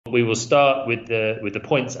We will start with the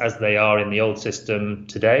points as they are in the old system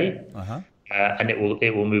today, and it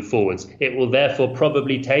will move forwards. It will therefore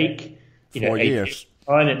probably take 4 years.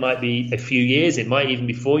 Time. It might be a few years. It might even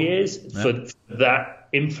be 4 years for that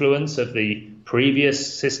influence of the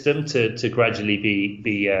previous system to gradually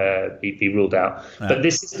be ruled out. But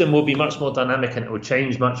this system will be much more dynamic and it will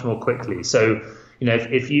change much more quickly. So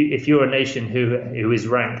if you're a nation who is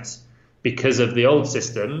ranked because of the old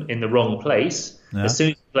system in the wrong place, as soon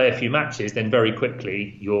as you play a few matches, then very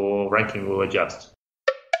quickly your ranking will adjust.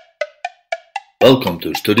 Welcome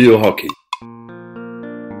to Studio Hockey.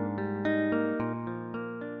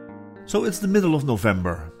 So it's the middle of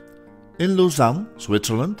November. In Lausanne,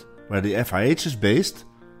 Switzerland, where the FIH is based,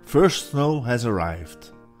 first snow has arrived.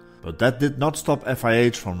 But that did not stop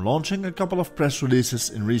FIH from launching a couple of press releases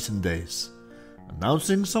in recent days,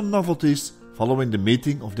 announcing some novelties following the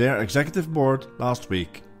meeting of their executive board last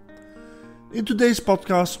week. In today's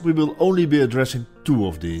podcast we will only be addressing two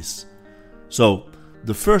of these. So,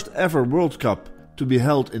 the first ever World Cup to be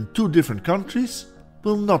held in two different countries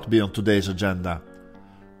will not be on today's agenda,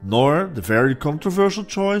 nor the very controversial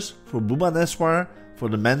choice for Bhubaneswar for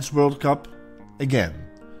the Men's World Cup again,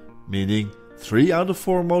 meaning 3 out of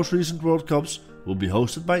 4 most recent World Cups will be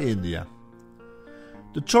hosted by India.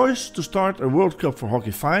 The choice to start a World Cup for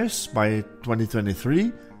Hockey Fives by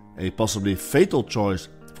 2023, a possibly fatal choice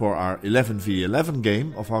for our 11v11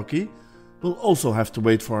 game of hockey, will also have to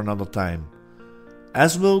wait for another time,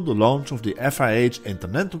 as will the launch of the FIH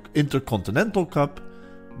Intercontinental Cup,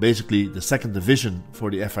 basically the second division for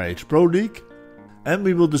the FIH Pro League, and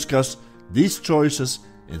we will discuss these choices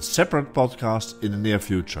in separate podcasts in the near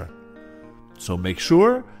future. So make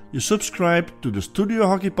sure you subscribe to the Studio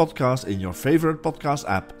Hockey podcast in your favorite podcast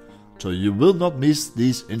app, so you will not miss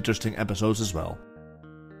these interesting episodes as well.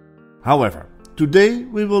 However, today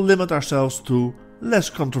we will limit ourselves to less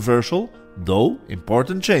controversial, though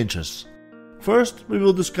important changes. First, we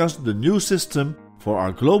will discuss the new system for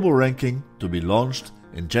our global ranking to be launched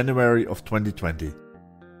in January of 2020.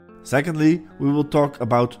 Secondly, we will talk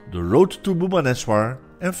about the road to Bhubaneswar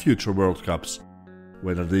and future World Cups.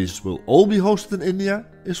 Whether these will all be hosted in India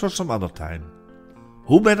is for some other time.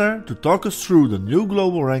 Who better to talk us through the new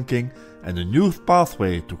global ranking and the new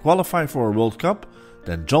pathway to qualify for a World Cup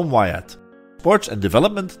than Jon Wyatt, Sports and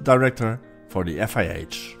Development Director for the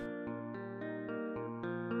FIH.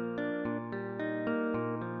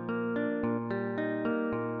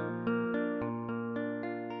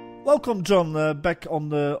 Welcome, Jon, back on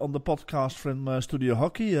the podcast from Studio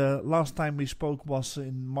Hockey. Last time we spoke was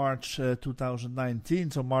in March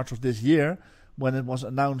 2019, so March of this year, when it was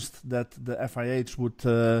announced that the FIH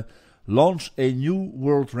would launch a new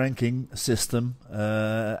world ranking system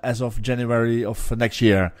as of January of next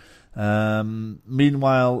year.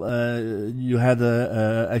 Meanwhile, you had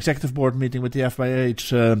an executive board meeting with the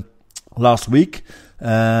FIH last week,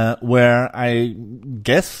 where I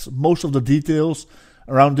guess most of the details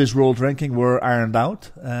around this world ranking were ironed out,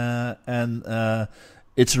 and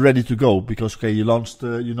it's ready to go because you launched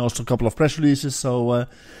a couple of press releases, so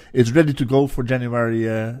it's ready to go for January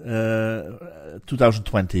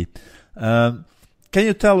 2020. Can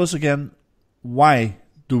you tell us again, why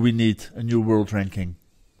do we need a new world ranking?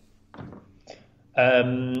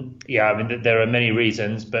 There are many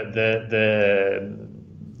reasons, but the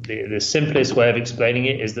simplest way of explaining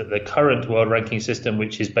it is that the current world ranking system,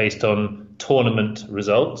 which is based on tournament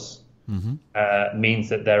results, means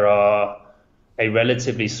that there are a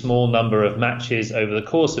relatively small number of matches over the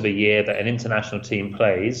course of a year that an international team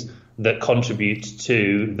plays that contribute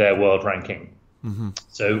to their world ranking.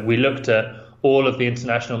 So we looked at all of the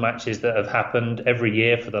international matches that have happened every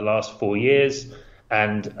year for the last 4 years,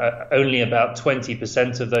 and only about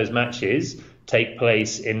 20% of those matches take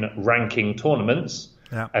place in ranking tournaments,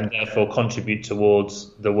 and therefore contribute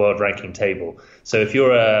towards the world ranking table. So if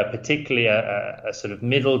you're particularly a sort of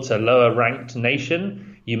middle to lower ranked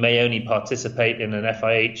nation, you may only participate in an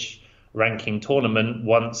FIH ranking tournament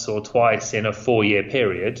once or twice in a 4-year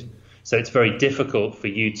period. So it's very difficult for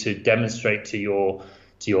you to demonstrate to your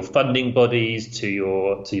funding bodies, to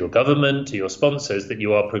your government, to your sponsors that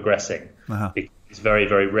you are progressing. It's very,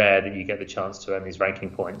 very rare that you get the chance to earn these ranking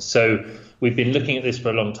points. So we've been looking at this for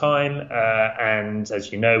a long time, and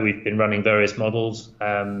as you know, we've been running various models.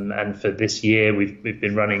 And for this year, we've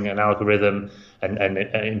been running an algorithm and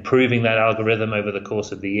improving that algorithm over the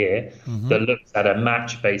course of the year that looks at a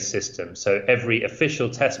match-based system. So every official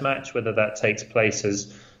test match, whether that takes place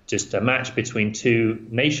as just a match between two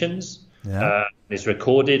nations, is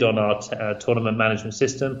recorded on our tournament management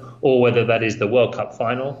system, or whether that is the World Cup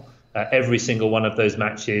final. Every single one of those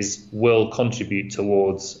matches will contribute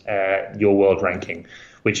towards your world ranking.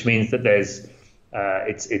 which means that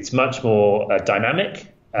it's much more dynamic,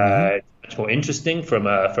 much more interesting from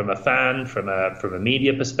a fan, from a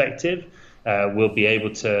media perspective. We'll be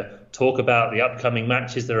able to talk about the upcoming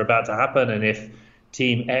matches that are about to happen, and if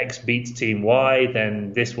Team X beats Team Y,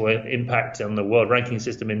 then this will impact on the world ranking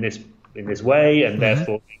system in this way, and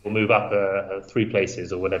therefore we will move up 3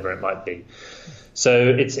 places or whatever it might be.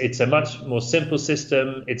 So it's a much more simple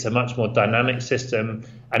system. It's a much more dynamic system,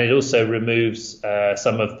 and it also removes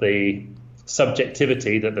some of the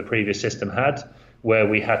subjectivity that the previous system had, where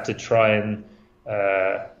we had to try and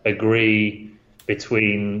agree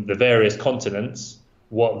between the various continents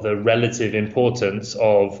what the relative importance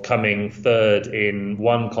of coming third in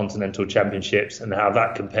one continental championships and how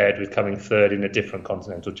that compared with coming third in a different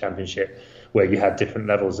continental championship where you had different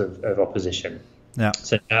levels of opposition. Yeah.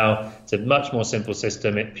 So now it's a much more simple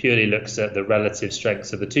system. It purely looks at the relative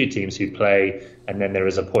strengths of the 2 teams who play, and then there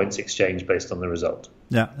is a points exchange based on the result.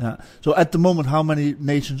 Yeah. So at the moment, how many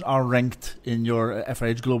nations are ranked in your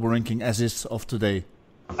FIH global ranking as is of today?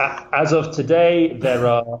 As of today, there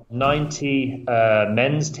are 90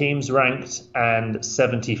 men's teams ranked and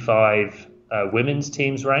 75 women's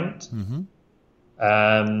teams ranked.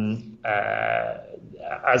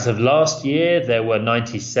 As of last year, there were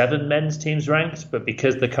 97 men's teams ranked, but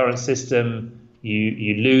because the current system,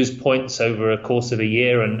 you lose points over a course of a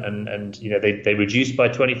year, and they reduce by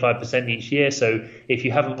 25% each year. So if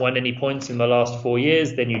you haven't won any points in the last 4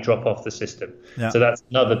 years, then you drop off the system. Yeah. So that's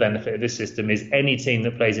another benefit of this system: is any team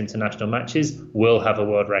that plays international matches will have a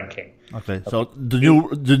world ranking. Okay, so the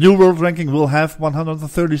new world ranking will have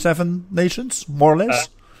 137 nations, more or less.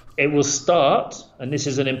 It will start, and this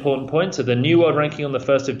is an important point, so the new world ranking on the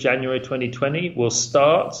 1st of January 2020 will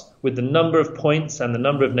start with the number of points and the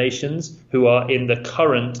number of nations who are in the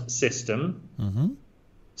current system.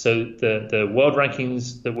 So the world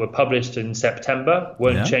rankings that were published in September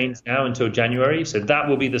won't change now until January, so that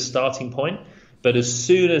will be the starting point. But as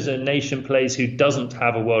soon as a nation plays who doesn't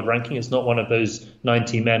have a world ranking, it's not one of those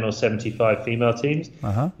 90 men or 75 female teams,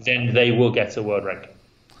 then they will get a world ranking.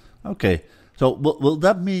 Okay. So will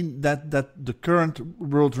that mean that the current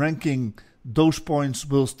world ranking, those points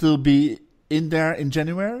will still be in there in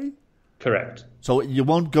January? Correct. So you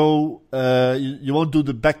won't go, you won't do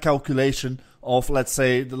the back calculation of, let's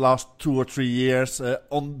say, the last 2 or 3 years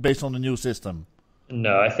based on the new system.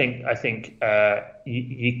 No, I think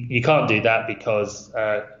you can't do that because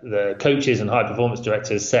the coaches and high performance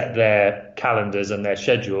directors set their calendars and their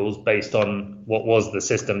schedules based on what was the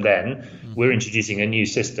system then. We're introducing a new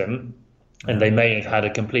system, and they may have had a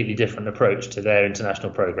completely different approach to their international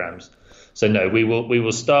programs. So no, we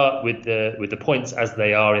will start with the points as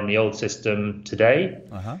they are in the old system today,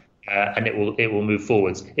 and it will move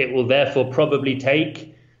forwards. It will therefore probably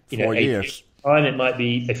take 4 years. Time. It might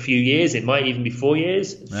be a few years. It might even be 4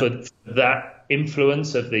 years for that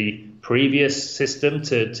influence of the previous system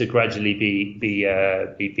to gradually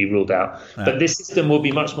be ruled out. But this system will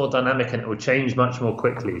be much more dynamic, and it will change much more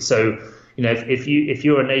quickly. So if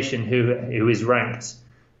you're a nation who is ranked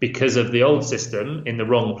because of the old system in the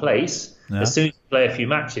wrong place, as soon as you play a few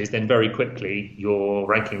matches, then very quickly your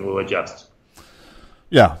ranking will adjust.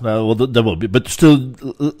 Yeah, well, there will be, but still,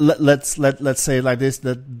 let's say like this: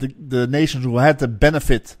 that the nations who had the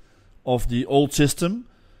benefit of the old system,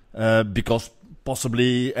 because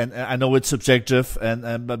possibly, and I know it's subjective,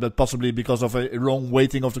 but possibly because of a wrong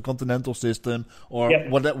weighting of the continental system or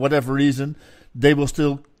whatever reason, they will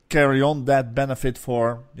still carry on that benefit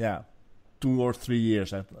for 2 or 3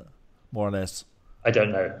 years, more or less. I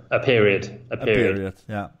don't know. A period.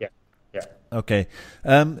 Yeah. Yeah. Okay.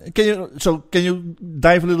 Can you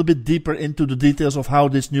dive a little bit deeper into the details of how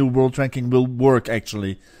this new world ranking will work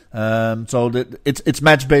actually? So that it's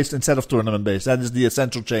match based instead of tournament based. That is the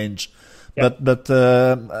essential change. Yep. But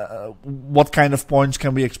what kind of points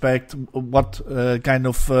can we expect? What kind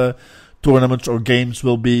of tournaments or games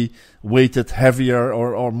will be weighted heavier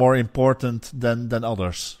or more important than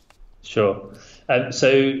others? Sure. It's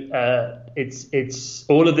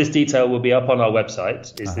all of this detail will be up on our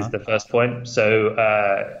website. Is the first point. So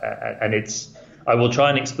and I will try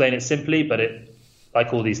and explain it simply, but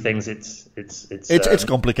like all these things, it's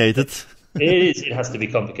complicated. It is. It has to be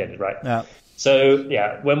complicated, right? Yeah. So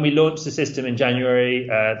when we launch the system in January,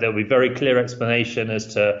 there'll be very clear explanation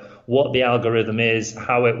as to what the algorithm is,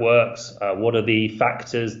 how it works, what are the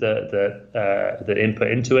factors that input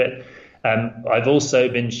into it. I've also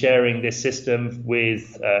been sharing this system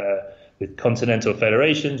with continental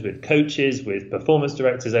federations, with coaches, with performance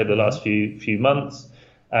directors over the last few months,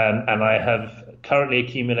 and I have currently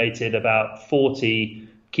accumulated about 40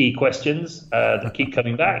 key questions that keep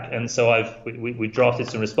coming back, and so we've drafted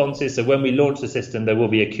some responses. So when we launch the system, there will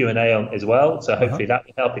be a Q&A on as well. So hopefully that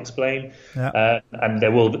will help explain. And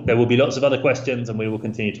there will be lots of other questions, and we will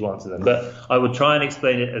continue to answer them. But I will try and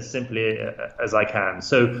explain it as simply as I can.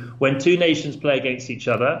 So when two nations play against each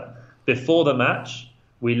other, before the match,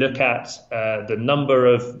 we look at the number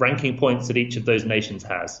of ranking points that each of those nations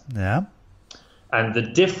has. Yeah. And the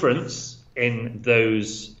difference in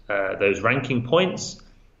those ranking points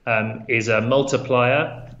is a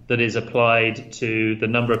multiplier that is applied to the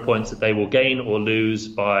number of points that they will gain or lose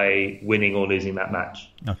by winning or losing that match.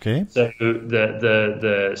 Okay. So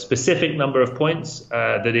the specific number of points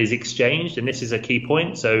that is exchanged, and this is a key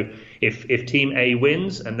point. So if Team A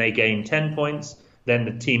wins and they gain 10 points, then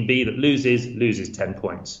the Team B that loses 10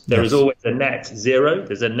 points. There is always a net zero.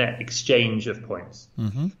 There's a net exchange of points.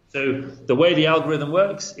 Mm-hmm. So the way the algorithm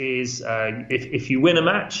works is if you win a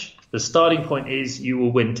match, the starting point is you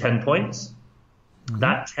will win 10 points. Mm-hmm.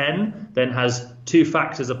 That 10 then has two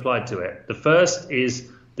factors applied to it. The first is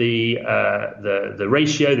the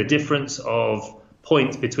ratio, the difference of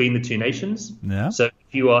points between the two nations. Yeah. So if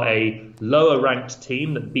you are a lower ranked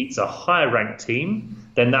team that beats a higher ranked team,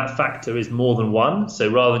 then that factor is more than 1. So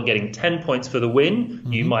rather than getting 10 points for the win,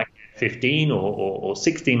 you might get 15 or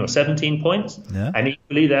 16 or 17 points. Yeah. And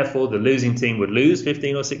equally, therefore, the losing team would lose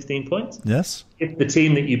 15 or 16 points. Yes. If the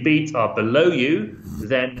team that you beat are below you,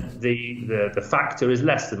 then the factor is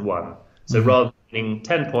less than 1. So rather than getting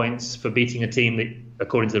 10 points for beating a team that,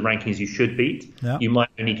 according to the rankings, you should beat, you might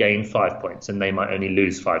only gain 5 points, and they might only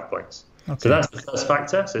lose 5 points. Okay. So that's the first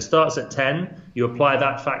factor. So it starts at 10. You apply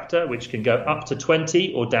that factor, which can go up to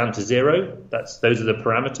 20 or down to 0. Those are the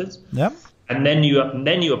parameters. Yeah. And then you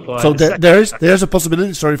apply. So there's a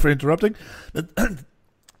possibility. Sorry for interrupting.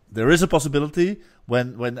 There is a possibility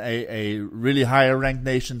when a really higher ranked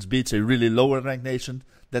nation beats a really lower ranked nation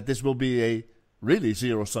that this will be a really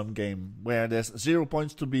zero-sum game where there's 0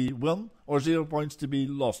 points to be won or 0 points to be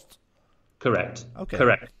lost. Correct. Okay.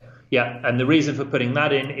 Correct. Yeah, and the reason for putting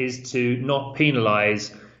that in is to not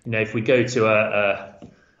penalise. If we go to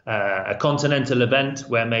a continental event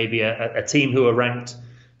where maybe a team who are ranked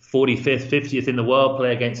 45th, 50th in the world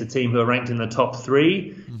play against a team who are ranked in the top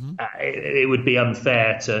 3, it would be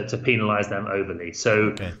unfair to penalise them overly.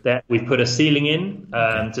 So we've put a ceiling in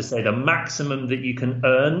to say the maximum that you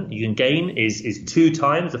can gain is 2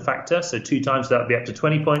 times the factor. So 2 times that would be up to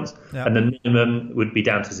 20 points, and the minimum would be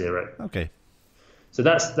down to 0. Okay. So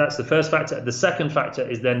that's the first factor. The second factor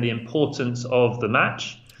is then the importance of the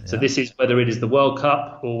match. Yeah. So this is whether it is the World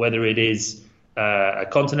Cup or whether it is a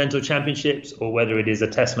continental championships or whether it is a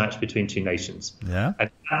test match between two nations. Yeah. And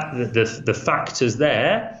the factors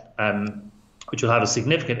there, which will have a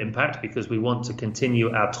significant impact because we want to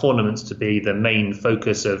continue our tournaments to be the main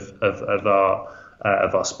focus of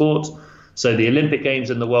our sport. So the Olympic Games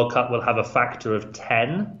and the World Cup will have a factor of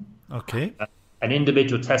 10. Okay. An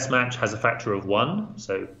individual test match has a factor of 1.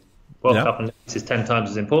 So World Cup and Olympics is 10 times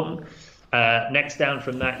as important. Next down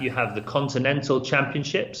from that, you have the Continental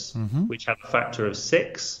Championships, which have a factor of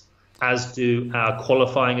 6, as do our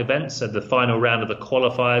qualifying events. So the final round of the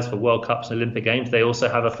qualifiers for World Cups and Olympic Games, they also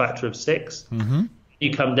have a factor of 6.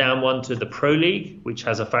 You come down one to the Pro League, which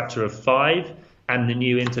has a factor of 5, and the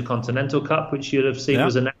new Intercontinental Cup, which you'll have seen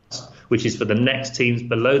was announced, which is for the next teams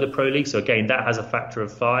below the Pro League. So again, that has a factor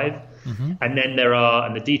of 5. And then there are,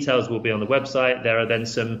 and the details will be on the website, there are then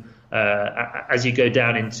some, as you go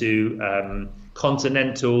down into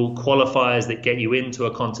continental qualifiers that get you into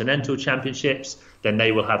a continental championships, then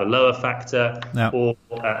they will have a lower factor, or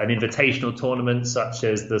an invitational tournament such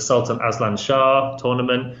as the Sultan Aslan Shah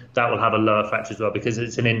tournament, that will have a lower factor as well because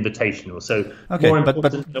it's an invitational. So more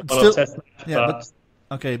important than one-off test match.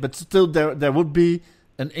 But still there would be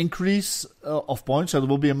an increase of points, so there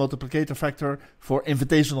will be a multiplicator factor for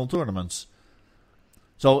invitational tournaments.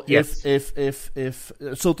 So if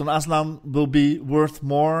Sultan Aslan will be worth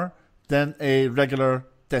more than a regular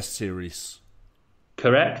test series.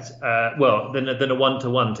 Correct. Than a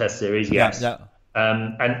 1-to-1 test series, yes.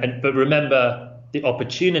 But remember, the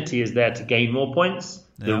opportunity is there to gain more points.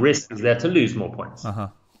 The risk is there to lose more points.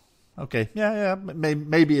 Okay.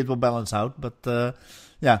 Maybe it will balance out, but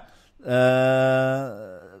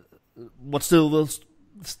what still will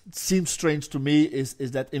seems strange to me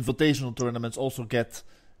is that invitational tournaments also get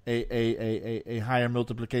a higher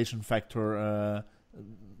multiplication factor.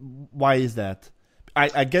 Why is that?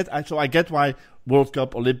 I get why World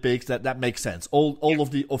Cup, Olympics, that makes sense. All of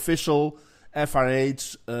the official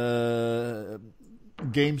FIH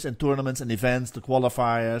games and tournaments and events, the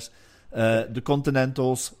qualifiers, the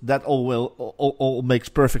continentals, that all makes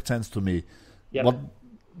perfect sense to me. Yep.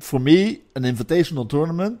 for me, an invitational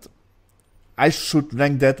tournament, I should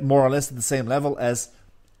rank that more or less at the same level as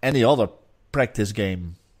any other practice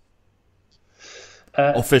game.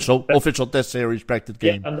 Official test series practice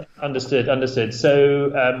game. Yeah, understood. So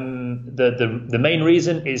the main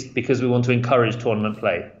reason is because we want to encourage tournament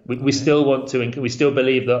play. We still want to. We still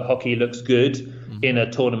believe that hockey looks good in a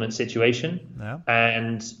tournament situation,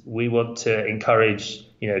 and we want to encourage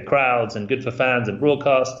crowds and good for fans and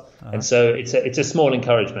broadcast. And so it's a small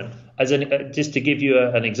encouragement. Just to give you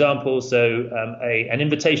an example, so an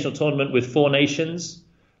invitational tournament with 4 nations,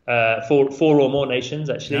 4 or more nations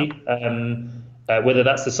actually. Whether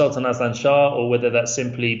that's the Sultan Aslan Shah or whether that's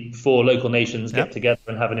simply 4 local nations get together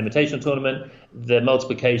and have an invitational tournament, the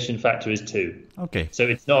multiplication factor is 2. Okay. So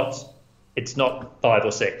it's not 5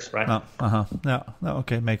 or 6, right? Yeah.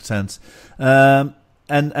 Okay, makes sense.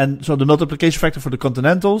 And so the multiplication factor for the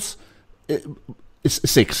continentals is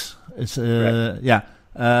 6. It's but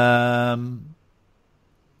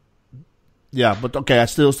okay, I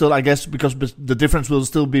still I guess because the difference will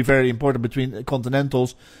still be very important between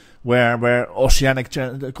continentals. Where Oceanic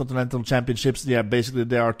Continental Championships, basically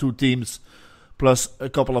there are 2 teams plus a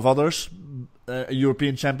couple of others.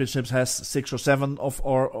 European Championships has 6 or 7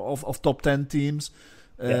 of top 10 teams,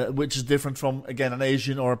 which is different from, again, an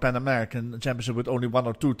Asian or a Pan American Championship with only 1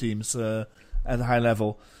 or 2 teams at a high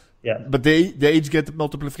level. Yeah, but they each get the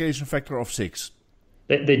multiplication factor of 6.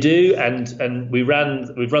 They do, and we've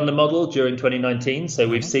run the model during 2019, so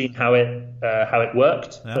we've seen how it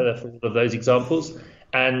worked for all of those examples.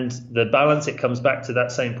 And the balance, it comes back to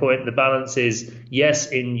that same point. The balance is,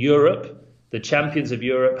 yes, in Europe, the champions of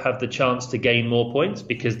Europe have the chance to gain more points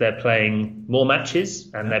because they're playing more matches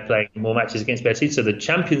and they're playing more matches against better teams. So the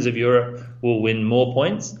champions of Europe will win more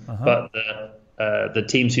points, but the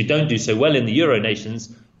teams who don't do so well in the Euro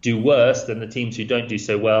nations do worse than the teams who don't do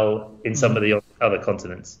so well in some of the other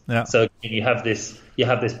continents. Yeah. So you have this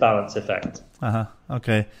balance effect.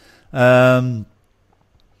 Okay.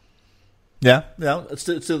 It's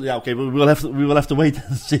still okay. But we will have to wait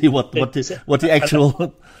and see what the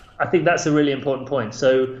actual. I think that's a really important point.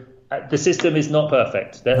 So the system is not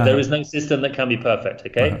perfect. There is no system that can be perfect.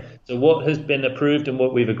 Okay. So what has been approved and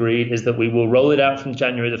what we've agreed is that we will roll it out from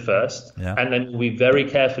January the 1st, and then we very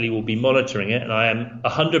carefully will be monitoring it. And I am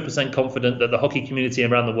 100% confident that the hockey community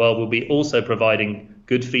around the world will be also providing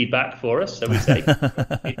good feedback for us, so we say.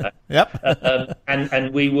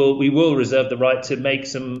 And we will reserve the right to make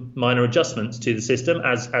some minor adjustments to the system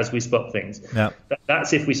as we spot things.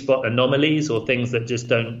 That's if we spot anomalies or things that just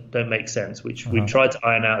don't make sense, which we've tried to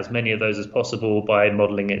iron out as many of those as possible by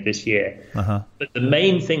modelling it this year. But the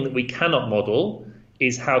main thing that we cannot model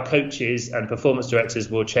is how coaches and performance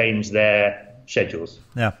directors will change their schedules.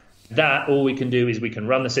 That all we can do is we can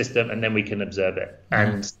run the system and then we can observe it.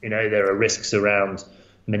 And there are risks around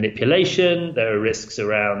manipulation. There are risks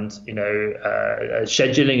around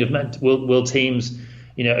scheduling of will teams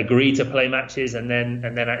agree to play matches and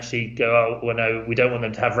then actually go, no, we don't want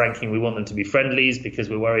them to have ranking. We want them to be friendlies because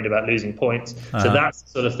we're worried about losing points. So that's the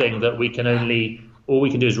sort of thing that all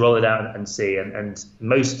we can do is roll it out and see. And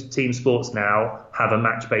most team sports now have a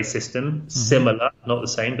match-based system, similar, not the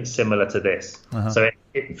same, but similar to this. So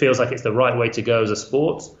it feels like it's the right way to go as a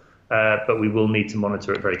sport, but we will need to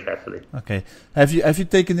monitor it very carefully. Okay. Have you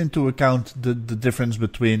taken into account the difference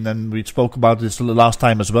between, and we spoke about this the last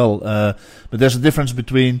time as well, but there's a difference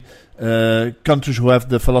between countries who have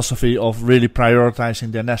the philosophy of really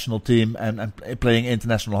prioritizing their national team and playing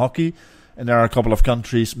international hockey. And there are a couple of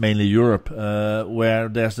countries, mainly Europe, where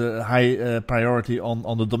there's a high priority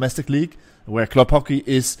on the domestic league, where club hockey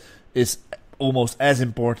is almost as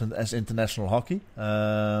important as international hockey,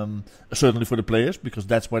 certainly for the players, because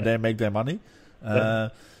that's where they make their money.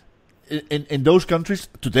 In those countries,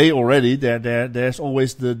 today already, there's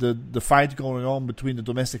always the fight going on between the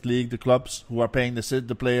domestic league, the clubs who are paying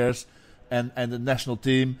the players, and the national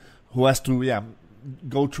team who has to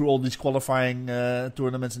go through all these qualifying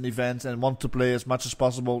tournaments and events and want to play as much as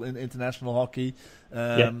possible in international hockey.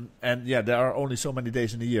 And there are only so many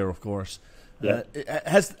days in a year, of course.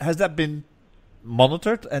 Has that been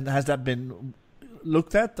monitored and has that been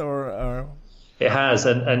looked at or? It has,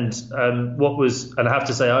 and what was, and I have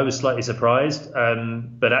to say I was slightly surprised,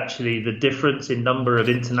 but actually the difference in number of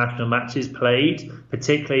international matches played,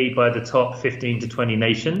 particularly by the top 15 to 20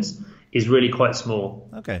 nations, is really quite small.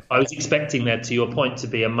 Okay. I was expecting there, to your point, to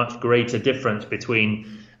be a much greater difference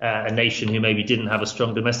between a nation who maybe didn't have a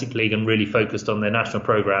strong domestic league and really focused on their national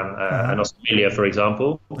program, and Australia, for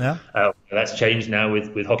example. That's changed now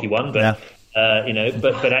with Hockey One, but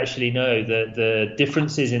But actually, no, the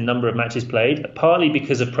differences in number of matches played, partly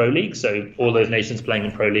because of Pro League. So all those nations playing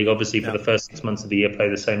in Pro League, obviously, for the first 6 months of the year, play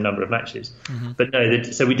the same number of matches. Mm-hmm. But no,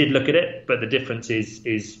 so we did look at it, but the difference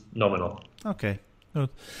is nominal. Okay, good.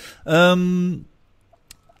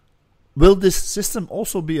 Will this system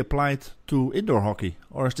also be applied to indoor hockey,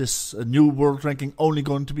 or is this a new world ranking only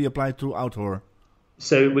going to be applied to outdoor?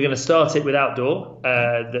 So we're going to start it with outdoor.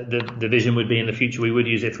 The vision would be in the future we would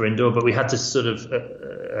use it for indoor, but we had to sort of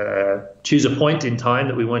choose a point in time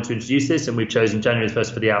that we wanted to introduce this, and we've chosen January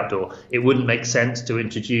 1st for the outdoor. It wouldn't make sense to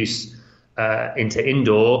introduce into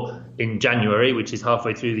indoor in January, which is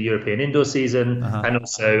halfway through the European indoor season, and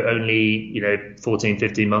also only 14,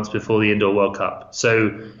 15 months before the Indoor World Cup.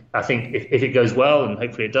 So I think if it goes well, and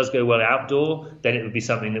hopefully it does go well outdoor, then it would be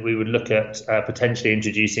something that we would look at potentially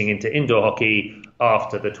introducing into indoor hockey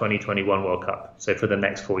after the 2021 World Cup, so for the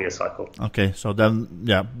next 4-year cycle. Okay, so then,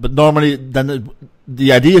 but normally then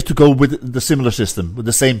the idea is to go with the similar system, with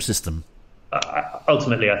the same system.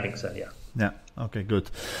 Ultimately, I think so, yeah. Yeah. Okay, good.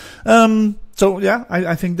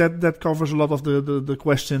 I think that covers a lot of the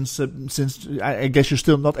questions. Since I guess you're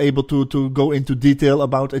still not able to go into detail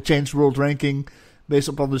about a changed world ranking based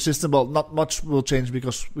upon the system. Well, not much will change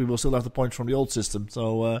because we will still have the points from the old system.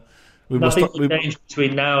 So nothing will change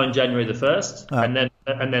between now and January the 1st, and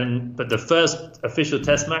then. But the first official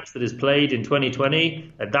test match that is played in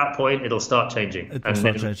 2020, at that point it'll start changing,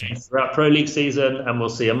 throughout Pro League season, and we'll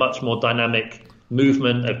see a much more dynamic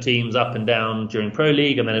movement of teams up and down during Pro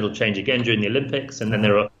League, and then it'll change again during the Olympics, and then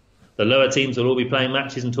the lower teams will all be playing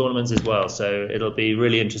matches and tournaments as well. So it'll be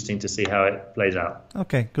really interesting to see how it plays out.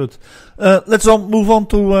 Okay, good. Let's move on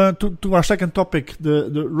to our second topic,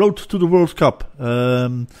 the road to the World Cup.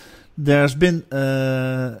 There's been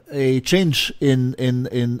a change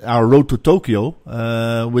in our road to Tokyo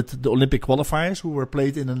with the Olympic qualifiers, who were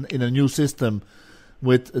played in a new system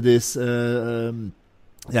with this.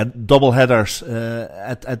 Double headers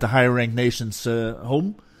at the higher ranked nations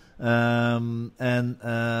home, and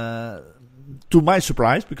to my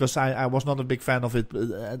surprise, because I was not a big fan of it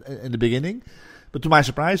in the beginning, but to my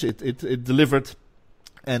surprise it delivered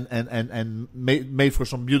and made for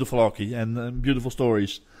some beautiful hockey and beautiful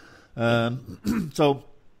stories. So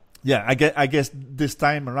I guess this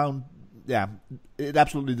time around, it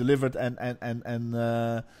absolutely delivered, and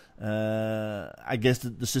I guess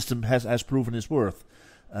the system has proven its worth.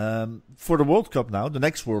 For the World Cup now, the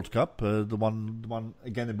next World Cup, the one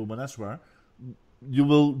again in Bhubaneswar, you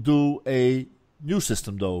will do a new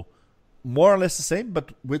system though, more or less the same,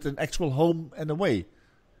 but with an actual home and away.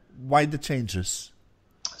 Why the changes?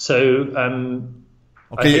 So,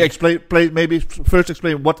 maybe first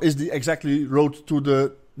explain what is the exactly road to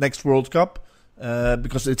the next World Cup,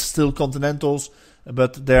 because it's still continentals,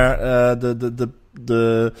 but there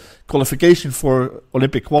the qualification for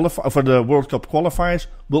Olympic for the World Cup qualifiers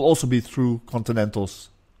will also be through continentals.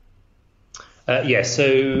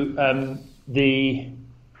 So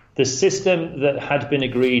the system that had been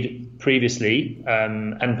agreed previously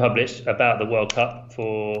and published about the World Cup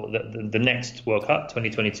for the next World Cup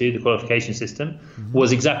 2022, the qualification system,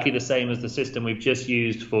 was exactly the same as the system we've just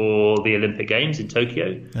used for the Olympic Games in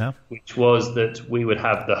Tokyo, which was that we would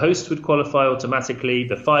have the host would qualify automatically,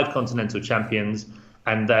 the 5 continental champions,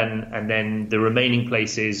 and then the remaining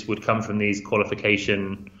places would come from these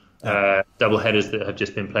qualification double headers that have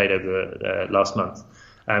just been played over last month,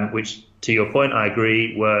 which, to your point, I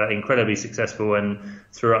agree, were incredibly successful and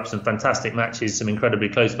threw up some fantastic matches, some incredibly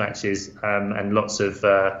close matches, and lots of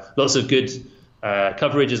good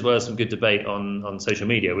coverage, as well as some good debate on social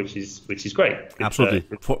media, which is great. Absolutely,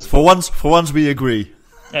 for once we agree.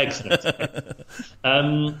 Excellent.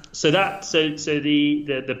 So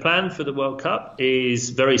the plan for the World Cup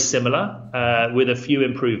is very similar, with a few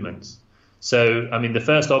improvements. So, I mean, the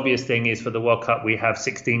first obvious thing is for the World Cup, we have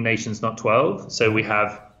 16 nations, not 12. So we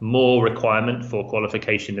have more requirement for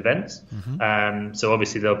qualification events. So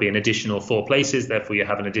obviously there'll be an additional 4 places. Therefore, you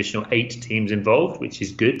have an additional 8 teams involved, which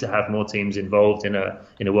is good to have more teams involved in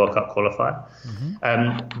a World Cup qualifier.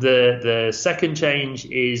 The second change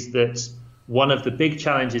is that one of the big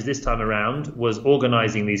challenges this time around was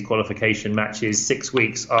organising these qualification matches 6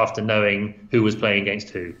 weeks after knowing who was playing against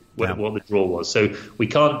who, what the draw was. So we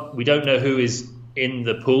don't know who is in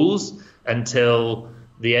the pools until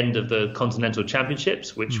the end of the Continental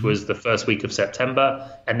Championships, which was the first week of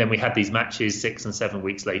September, and then we had these matches 6 and 7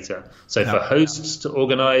 weeks later. So for hosts to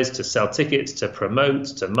organise, to sell tickets, to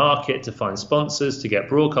promote, to market, to find sponsors, to get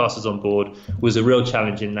broadcasters on board was a real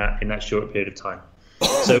challenge in that short period of time.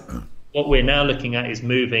 So what we're now looking at is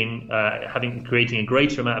creating a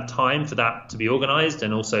greater amount of time for that to be organised,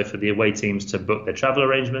 and also for the away teams to book their travel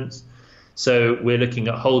arrangements. So we're looking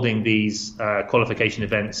at holding these qualification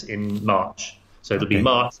events in March. So it'll be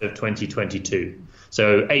March of 2022.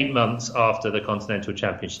 So 8 months after the Continental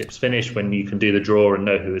Championships finish, when you can do the draw and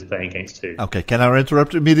know who is playing against who. Okay, can I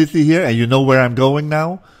interrupt immediately here? And you know where I'm going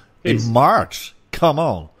now? Please. In March. Come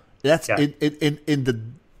on. That's in the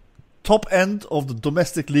top end of the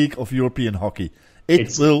domestic league of European hockey.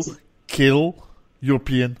 It will kill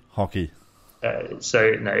European hockey.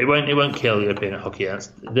 So no, it won't kill European hockey.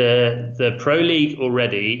 The Pro League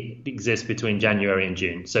already exists between January and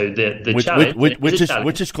June. So the challenge,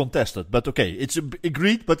 which is contested, but okay, it's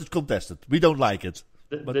agreed, but it's contested. We don't like it.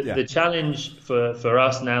 The challenge for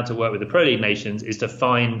us now to work with the Pro League nations is to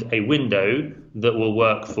find a window that will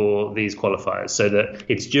work for these qualifiers, so that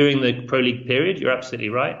it's during the Pro League period. You're absolutely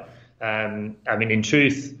right. I mean, in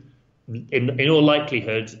truth, in all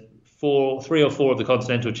likelihood, 3 or 4 of the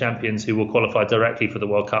continental champions who will qualify directly for the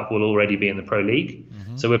World Cup will already be in the Pro League.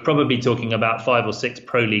 Mm-hmm. So we're probably talking about 5 or 6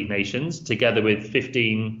 Pro League nations together with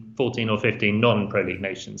 14 or 15 non-Pro League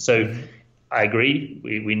nations. So I agree,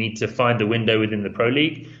 we need to find a window within the Pro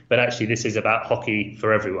League, but actually this is about hockey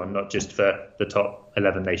for everyone, not just for the top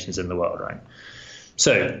 11 nations in the world, right?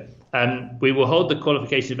 So we will hold the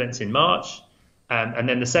qualification events in March, and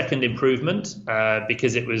then the second improvement,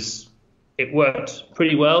 because it worked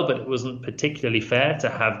pretty well, but it wasn't particularly fair to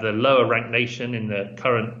have the lower ranked nation in the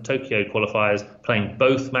current Tokyo qualifiers playing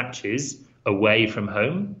both matches away from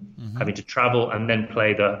home, having to travel and then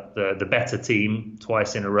play the better team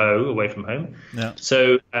twice in a row away from home. Yeah.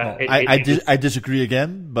 So I disagree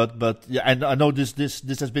again, but yeah, I know this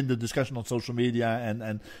has been the discussion on social media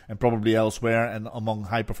and probably elsewhere and among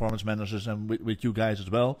high performance managers and with you guys as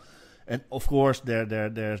well. And of course,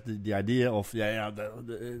 there's the idea of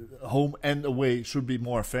the home and away should be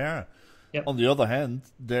more fair. Yep. On the other hand,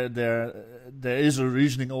 there is a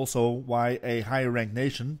reasoning also why a higher ranked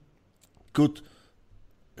nation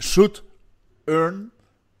should earn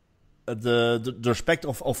the respect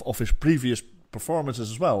of his previous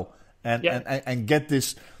performances as well, and get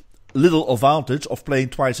this little advantage of playing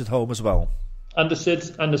twice at home as well.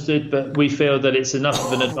 Understood, but we feel that it's enough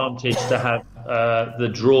of an advantage to have the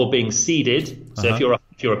draw being seeded. So if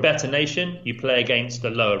you're a better nation, you play against a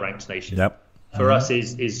lower ranked nation. Yep. For us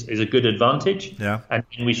is a good advantage, and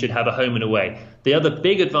we should have a home and away. The other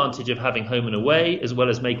big advantage of having home and away, as well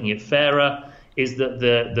as making it fairer, is that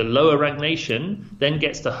the lower ranked nation then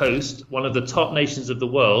gets to host one of the top nations of the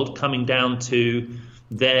world coming down to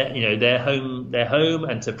their home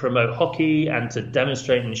and to promote hockey and to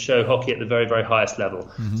demonstrate and show hockey at the very, very highest level.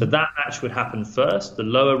 Mm-hmm. So that match would happen first. The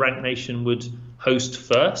lower ranked nation would host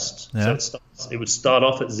first. Yeah. So it would start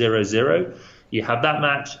off at 0-0. You have that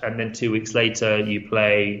match, and then 2 weeks later you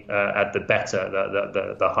play at the better,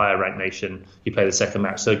 the higher ranked nation. You play the second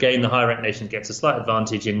match. So again, the higher ranked nation gets a slight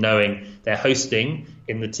advantage in knowing they're hosting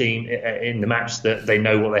in the match that they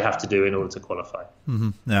know what they have to do in order to qualify. Mm-hmm.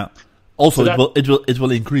 Yeah. Also, so it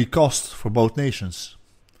will increase costs for both nations.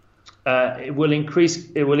 It will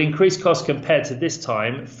increase costs compared to this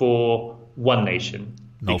time for one nation.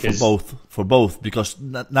 No, for both, because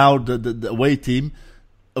now the away team,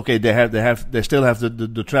 okay, they still have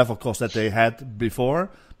the travel cost that they had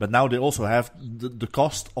before, but now they also have the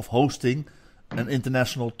cost of hosting an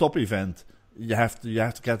international top event. You have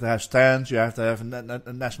to have stands. You have to have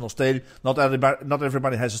a national stadium. Not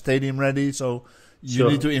everybody has a stadium ready, so you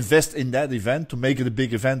need to invest in that event to make it a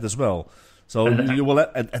big event as well. So you will,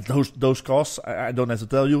 and those costs, I don't have to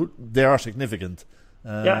tell you, they are significant.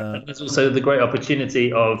 And there's also the great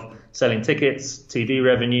opportunity of selling tickets, TV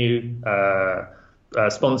revenue,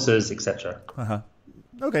 sponsors, etc.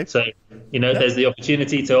 Okay. So there's the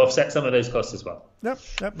opportunity to offset some of those costs as well.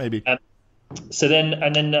 Yep, maybe. So then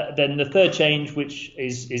the third change, which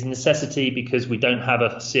is necessity because we don't have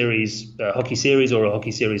a hockey series or a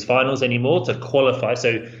hockey series finals anymore to qualify.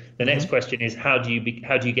 So the next question is how do you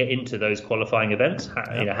get into those qualifying events?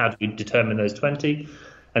 How do you determine those 20?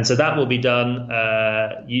 And so that will be done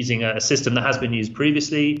using a system that has been used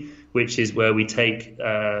previously, which is where we take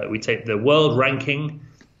the world ranking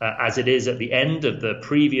as it is at the end of the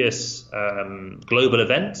previous global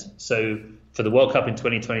event. So for the World Cup in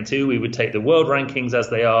 2022, we would take the world rankings as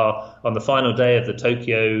they are on the final day of the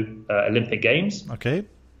Tokyo Olympic Games. Okay.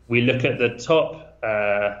 We look at the top.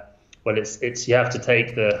 It's you have to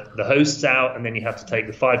take the hosts out, and then you have to take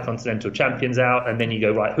the 5 continental champions out, and then you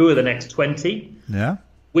go, right, who are the next 20? Yeah.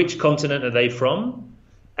 Which continent are they from?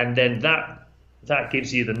 And then that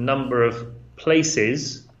gives you the number of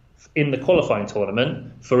places in the qualifying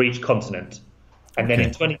tournament for each continent. And then in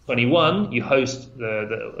 2021, you host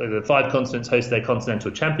the 5 continents host their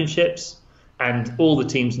continental championships, And all the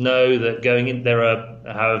teams know that going in, there are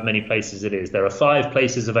however many places it is. There are 5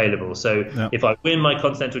 places available. So if I win my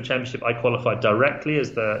Continental Championship, I qualify directly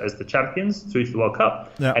as the champions through to the World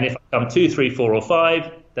Cup. And if I come 2, 3, 4, or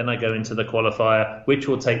 5, then I go into the qualifier, which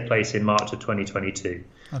will take place in March of 2022.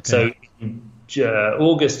 So in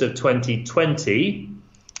August of 2020,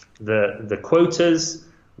 the quotas,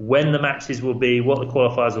 when the matches will be, what the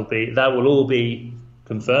qualifiers will be, that will all be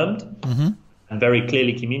confirmed. And very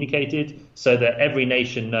clearly communicated, so that every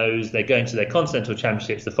nation knows they're going to their continental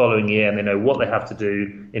championships the following year, and they know what they have to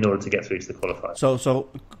do in order to get through to the qualifiers. So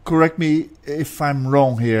correct me if I'm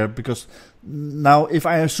wrong here, because now if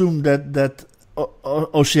I assume that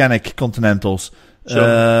oceanic continentals,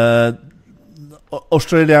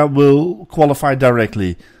 Australia will qualify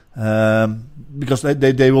directly, because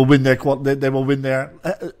they will win their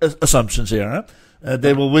assumptions here. Huh?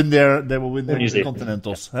 They will win their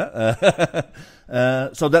continentals. So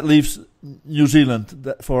that leaves New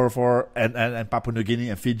Zealand for and Papua New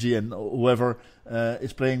Guinea and Fiji and whoever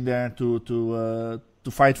is playing there to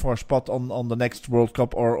fight for a spot on the next World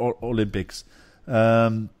Cup or Olympics.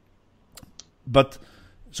 But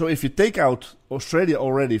so if you take out Australia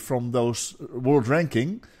already from those world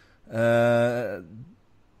ranking, there's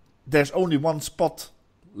only one spot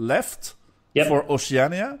left for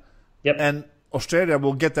Oceania, and Australia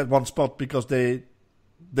will get that one spot because they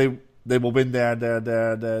will win their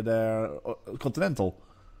continental,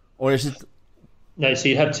 or is it? No, so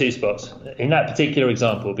you have 2 spots in that particular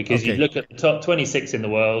example, because you'd look at the top 26 in the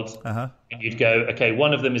world, and you'd go, okay,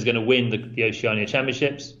 one of them is going to win the Oceania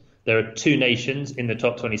Championships. There are 2 nations in the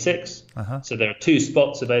top 26, so there are 2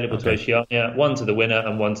 spots available to Oceania, one to the winner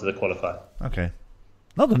and one to the qualifier. Okay,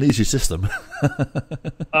 not an easy system.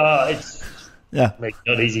 It's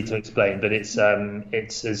not easy to explain, but it's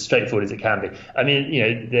as straightforward as it can be. I mean,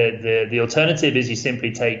 the alternative is you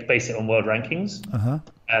simply base it on world rankings.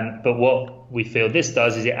 But what we feel this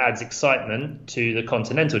does is it adds excitement to the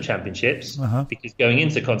continental championships, because going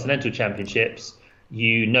into continental championships,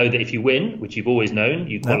 you know that if you win, which you've always known,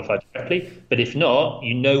 you qualify directly. But if not,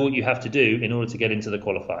 you know what you have to do in order to get into the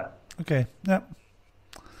qualifier. Okay,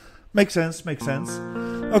 makes sense.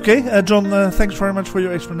 Okay, Jon, thanks very much for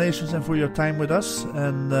your explanations and for your time with us.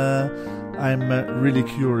 And I'm really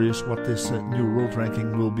curious what this new world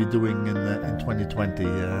ranking will be doing in 2020.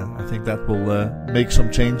 I think that will make some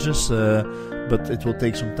changes, but it will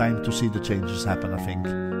take some time to see the changes happen, I think.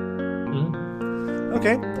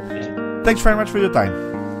 Okay, thanks very much for your time.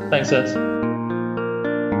 Thanks, Ed.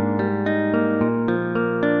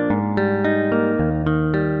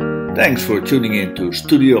 Thanks for tuning in to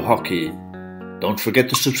Studio Hockey. Don't forget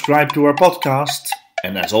to subscribe to our podcast.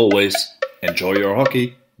 And as always, enjoy your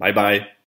hockey. Bye bye.